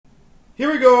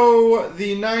Here we go.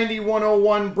 The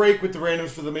 9101 break with the randoms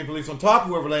for the Maple Leafs on top.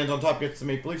 Whoever lands on top gets the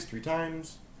Maple Leafs 3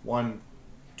 times. 1,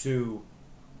 2,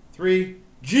 3.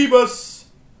 Jeebus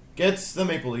gets the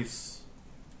Maple Leafs.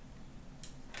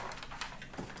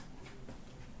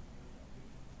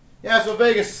 Yeah, so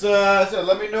Vegas, so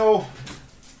let me know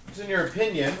what's in your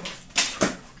opinion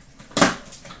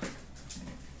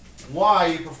why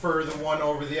you prefer the one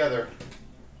over the other.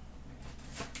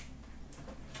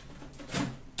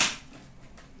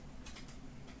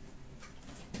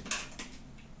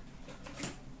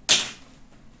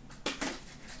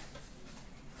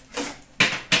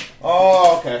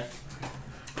 Oh, okay.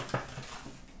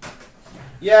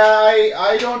 Yeah,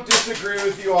 I don't disagree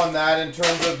with you on that in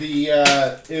terms of the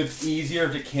it's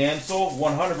easier to cancel.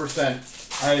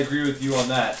 100%, I agree with you on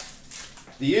that.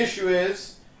 The issue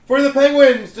is, for the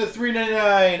Penguins to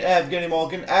 $3.99 Evgeny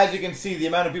Malkin. As you can see, the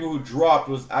amount of people who dropped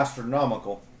was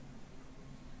astronomical.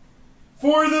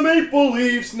 For the Maple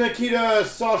Leafs, Nikita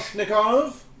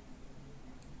Soshnikov,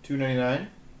 $2.99.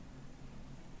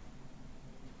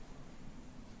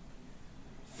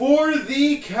 For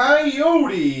the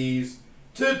Coyotes,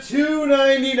 to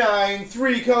 $2.99,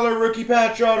 3-color rookie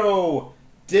patch auto,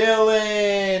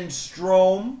 Dylan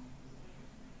Strome.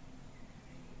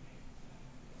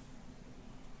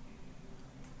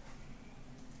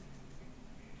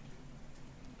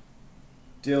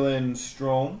 Dylan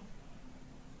Strome.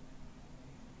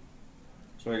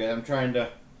 Sorry guys, I'm trying to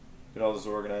get all this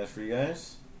organized for you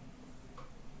guys.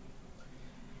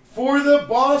 For the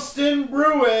Boston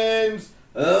Bruins,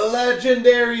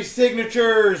 legendary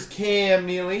signatures, Cam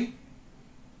Neely.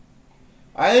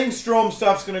 I think Strome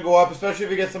stuff's going to go up, especially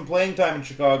if he gets some playing time in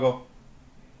Chicago.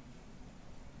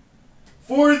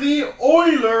 For the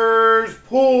Oilers,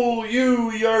 Pull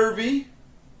You Yarvi.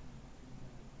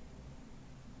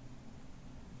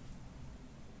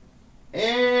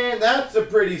 And that's a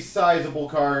pretty sizable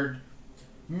card.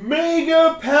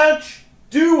 Mega Patch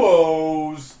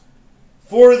Duos.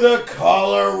 For the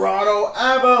Colorado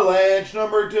Avalanche,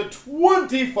 number to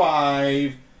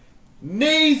 25,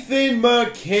 Nathan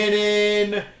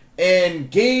MacKinnon and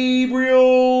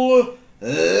Gabriel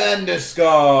Landeskog.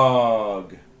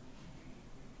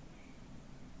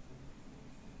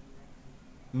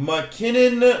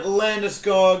 MacKinnon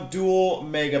Landeskog dual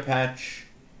mega patch.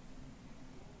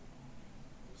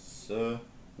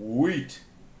 Sweet.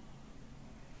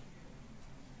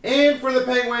 And for the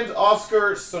Penguins,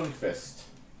 Oscar Sundqvist.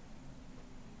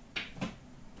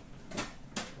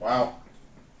 Wow.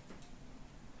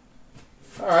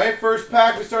 Alright, first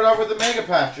pack, we start off with a mega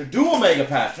patch. A dual mega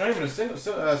patch, not even a single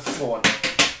one.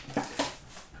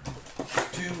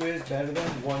 2 is better than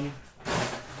 1.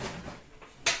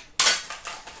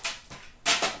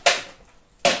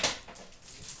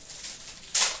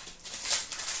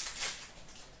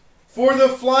 For the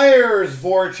Flyers,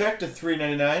 Voracek to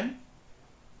 $3.99.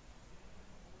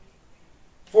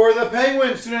 For the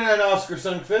Penguins, $2.99 Oscar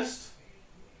Sundqvist.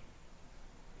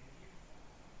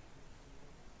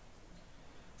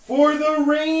 For the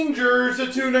Rangers, a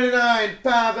 $2.99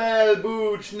 Pavel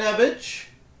Buchnevich.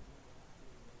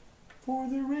 For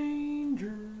the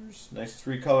Rangers, nice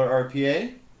 3-color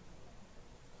RPA.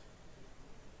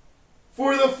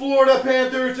 For the Florida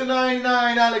Panthers, a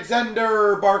 $9.99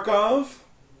 Alexander Barkov.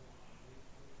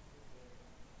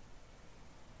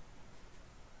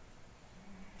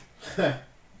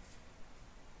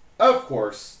 Of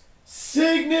course,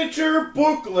 signature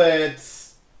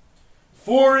booklets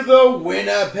for the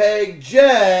Winnipeg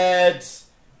Jets,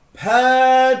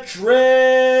 Patrick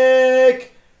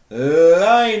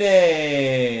Laine.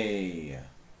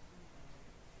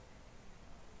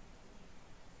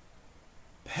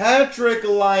 Patrick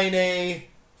Laine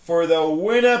for the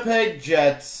Winnipeg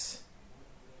Jets,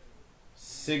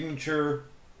 signature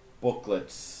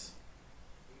booklets.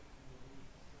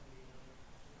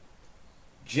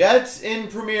 Jets in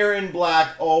Premier in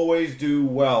black always do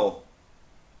well.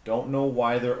 Don't know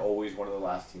why they're always one of the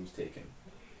last teams taken.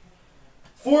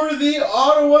 For the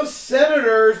Ottawa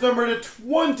Senators, number to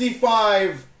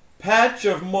 25, patch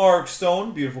of Mark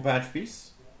Stone. Beautiful patch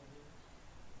piece.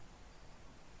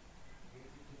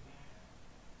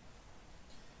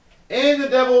 And the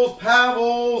Devils,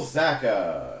 Pavel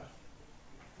Zacha.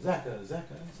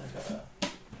 Zacha.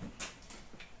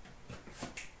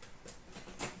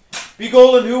 Be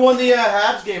golden. Who won the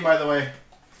Habs game, by the way?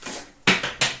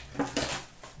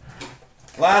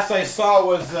 Last I saw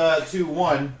was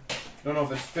 2-1. Don't know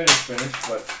if it's finished,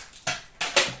 but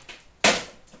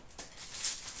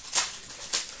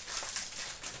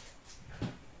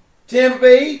Tampa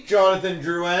Bay, Jonathan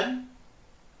Drouin.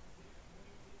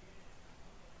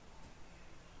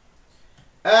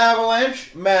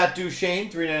 Avalanche, Matt Duchene,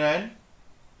 $3.99.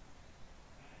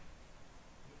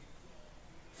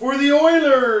 For the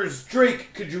Oilers,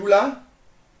 Drake Caggiula.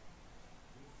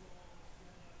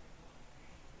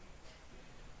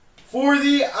 For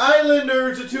the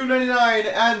Islanders, a $2.99,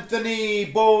 Anthony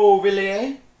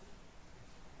Beauvillier.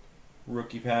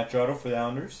 Rookie patch auto for the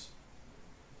Islanders,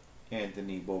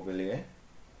 Anthony Beauvillier.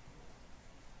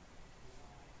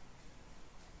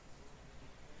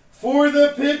 For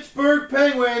the Pittsburgh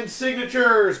Penguins,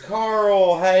 signatures,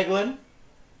 Carl Hagelin.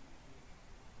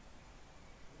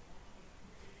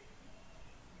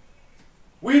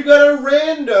 We've got a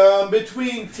random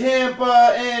between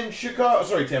Tampa and Chicago.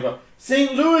 Sorry, Tampa.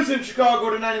 St. Louis and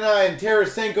Chicago to 99.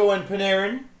 Tarasenko and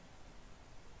Panarin.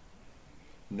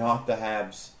 Not the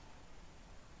Habs.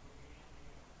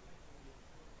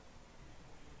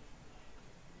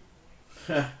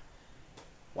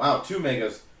 Wow, 2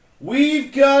 megas.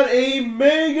 We've got a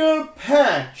mega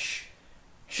patch.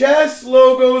 Chess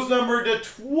logos numbered to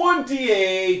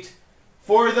 28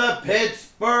 for the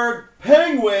Pittsburgh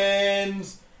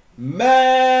Penguins,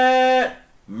 Matt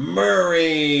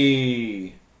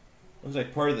Murray. Looks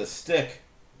like part of the stick.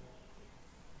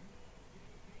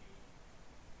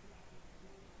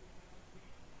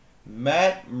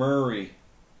 Matt Murray,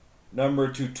 number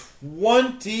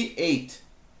 228.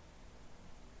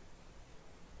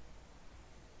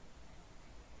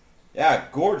 Yeah,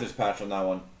 gorgeous patch on that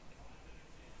one.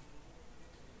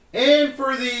 And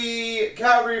for the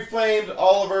Calgary Flames,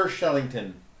 Oliver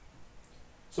Shellington.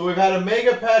 So we've had a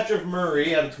mega patch of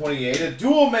Murray out of 28, a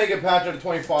dual mega patch out of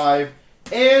 25,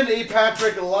 and a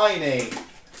Patrick Laine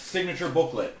signature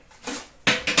booklet.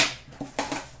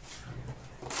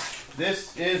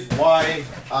 This is why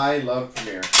I love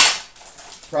Premier.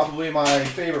 Probably my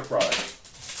favorite product.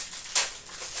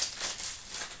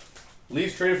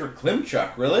 Leafs traded for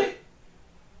Klimchuk, really?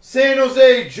 San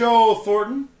Jose, Joe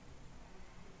Thornton.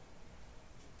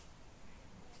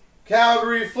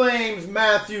 Calgary Flames,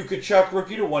 Matthew Tkachuk,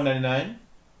 rookie to 199.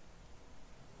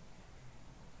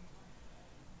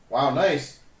 Wow,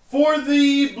 nice. For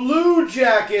the Blue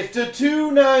Jackets to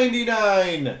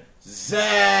 299,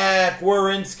 Zach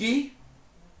Werenski.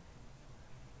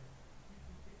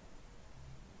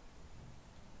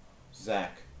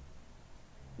 Zach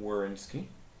Werenski.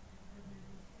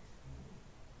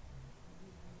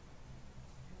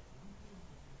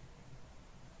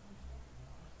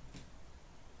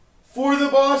 For the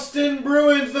Boston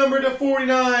Bruins, number to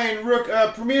 49,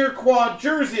 Premier Quad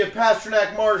jersey of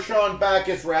Pasternak, Marchand,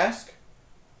 Bacchus, Rask.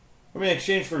 What do we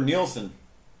exchange for Nielsen?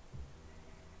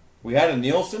 We had a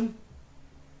Nielsen?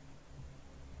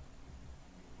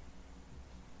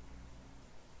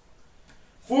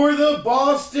 For the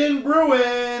Boston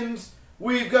Bruins,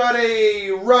 we've got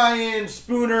a Ryan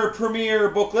Spooner Premier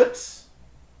booklets.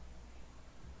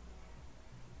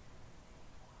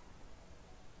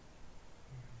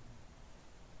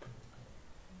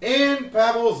 And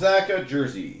Pavel Zacha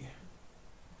jersey.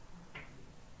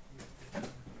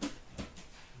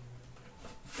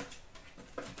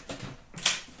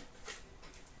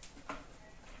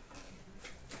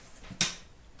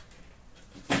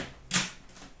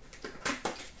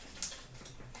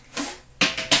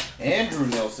 Andrew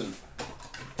Nielsen.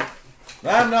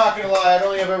 I'm not going to lie, I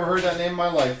don't think I've ever heard that name in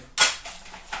my life.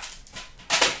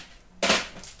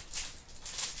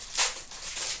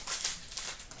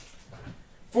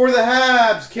 For the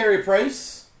Habs, Carey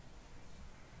Price.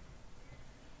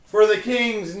 For the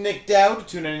Kings, Nick Dowd,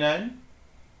 $2.99.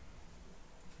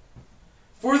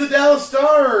 For the Dallas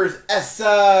Stars,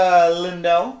 Esa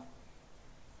Lindell.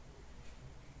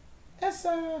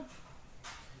 Esa.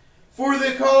 For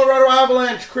the Colorado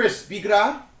Avalanche, Chris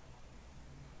Bigra.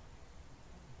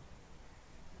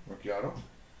 Rookie auto.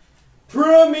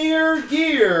 Premier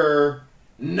Gear,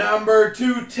 number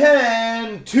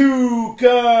 210,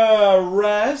 Tuukka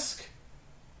Rask.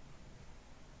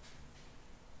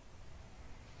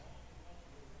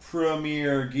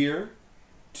 Premier Gear,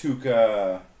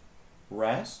 Tuukka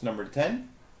Rask, number 10.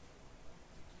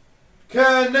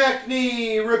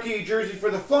 Konechny, rookie jersey for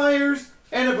the Flyers.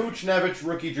 And a Buchnevich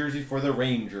rookie jersey for the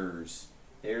Rangers.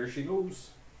 There she goes.